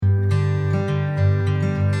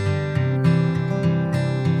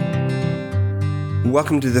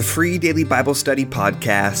Welcome to the Free Daily Bible Study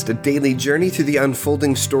Podcast, a daily journey through the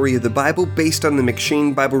unfolding story of the Bible based on the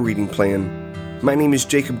M'Cheyne Bible Reading Plan. My name is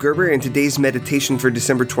Jacob Gerber, and today's meditation for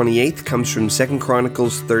December 28th comes from 2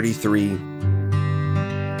 Chronicles 33.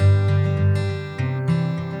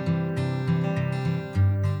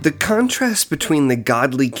 The contrast between the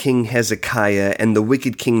godly King Hezekiah and the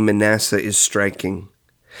wicked King Manasseh is striking.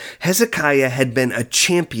 Hezekiah had been a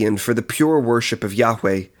champion for the pure worship of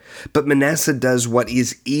Yahweh, but Manasseh does what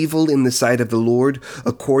is evil in the sight of the Lord,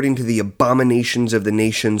 according to the abominations of the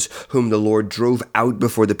nations whom the Lord drove out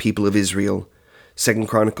before the people of Israel. 2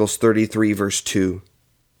 Chronicles 33, verse 2.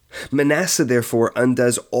 Manasseh therefore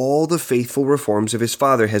undoes all the faithful reforms of his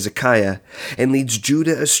father Hezekiah, and leads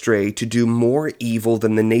Judah astray to do more evil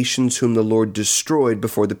than the nations whom the Lord destroyed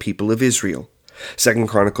before the people of Israel. 2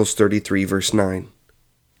 Chronicles 33, verse 9.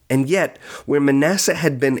 And yet, where Manasseh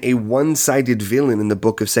had been a one-sided villain in the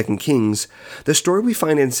book of 2 Kings, the story we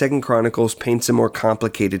find in 2 Chronicles paints a more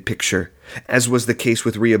complicated picture, as was the case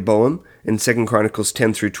with Rehoboam in 2 Chronicles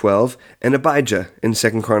 10 through 12, and Abijah in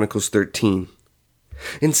 2 Chronicles 13.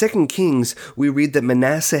 In 2 Kings, we read that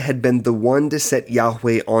Manasseh had been the one to set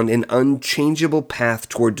Yahweh on an unchangeable path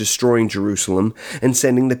toward destroying Jerusalem and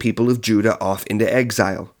sending the people of Judah off into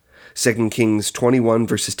exile. 2 Kings 21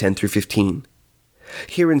 verses 10 through 15.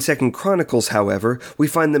 Here in 2 Chronicles, however, we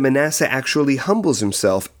find that Manasseh actually humbles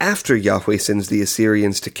himself after Yahweh sends the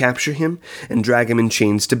Assyrians to capture him and drag him in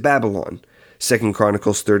chains to Babylon. 2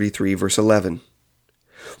 Chronicles 33, verse 11.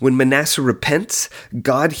 When Manasseh repents,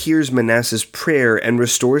 God hears Manasseh's prayer and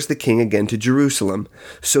restores the king again to Jerusalem,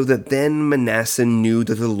 so that then Manasseh knew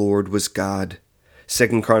that the Lord was God.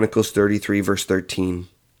 2 Chronicles 33, verse 13.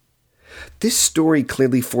 This story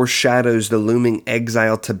clearly foreshadows the looming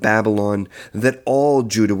exile to Babylon that all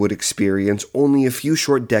Judah would experience only a few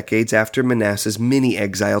short decades after Manasseh's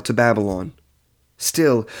mini-exile to Babylon.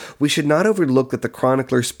 Still, we should not overlook that the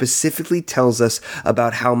chronicler specifically tells us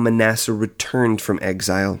about how Manasseh returned from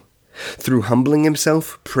exile. Through humbling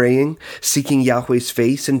himself, praying, seeking Yahweh's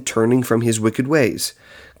face, and turning from his wicked ways.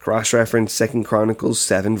 Cross-reference 2 Chronicles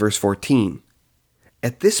 7, verse 14.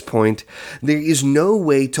 At this point, there is no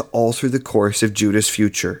way to alter the course of Judah's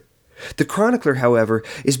future. The chronicler, however,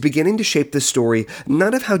 is beginning to shape the story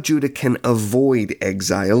not of how Judah can avoid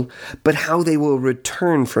exile, but how they will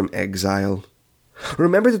return from exile.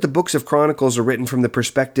 Remember that the books of Chronicles are written from the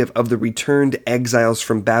perspective of the returned exiles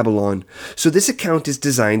from Babylon, so this account is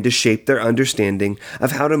designed to shape their understanding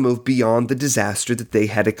of how to move beyond the disaster that they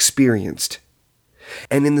had experienced.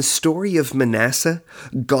 And in the story of Manasseh,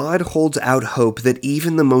 God holds out hope that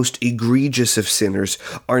even the most egregious of sinners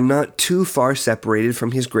are not too far separated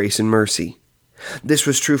from his grace and mercy. This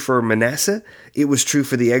was true for Manasseh, it was true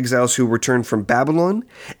for the exiles who returned from Babylon,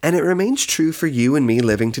 and it remains true for you and me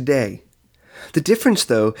living today. The difference,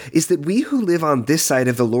 though, is that we who live on this side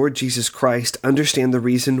of the Lord Jesus Christ understand the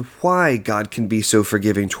reason why God can be so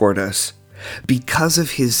forgiving toward us. Because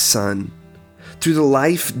of his Son. Through the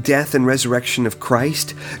life, death, and resurrection of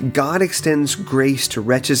Christ, God extends grace to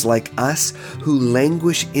wretches like us who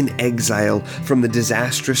languish in exile from the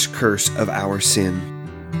disastrous curse of our sin.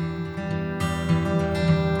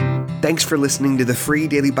 Thanks for listening to the Free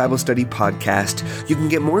Daily Bible Study Podcast. You can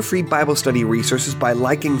get more free Bible study resources by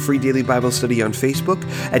liking Free Daily Bible Study on Facebook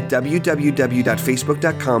at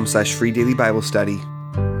www.facebook.com/freedailyBiblestudy.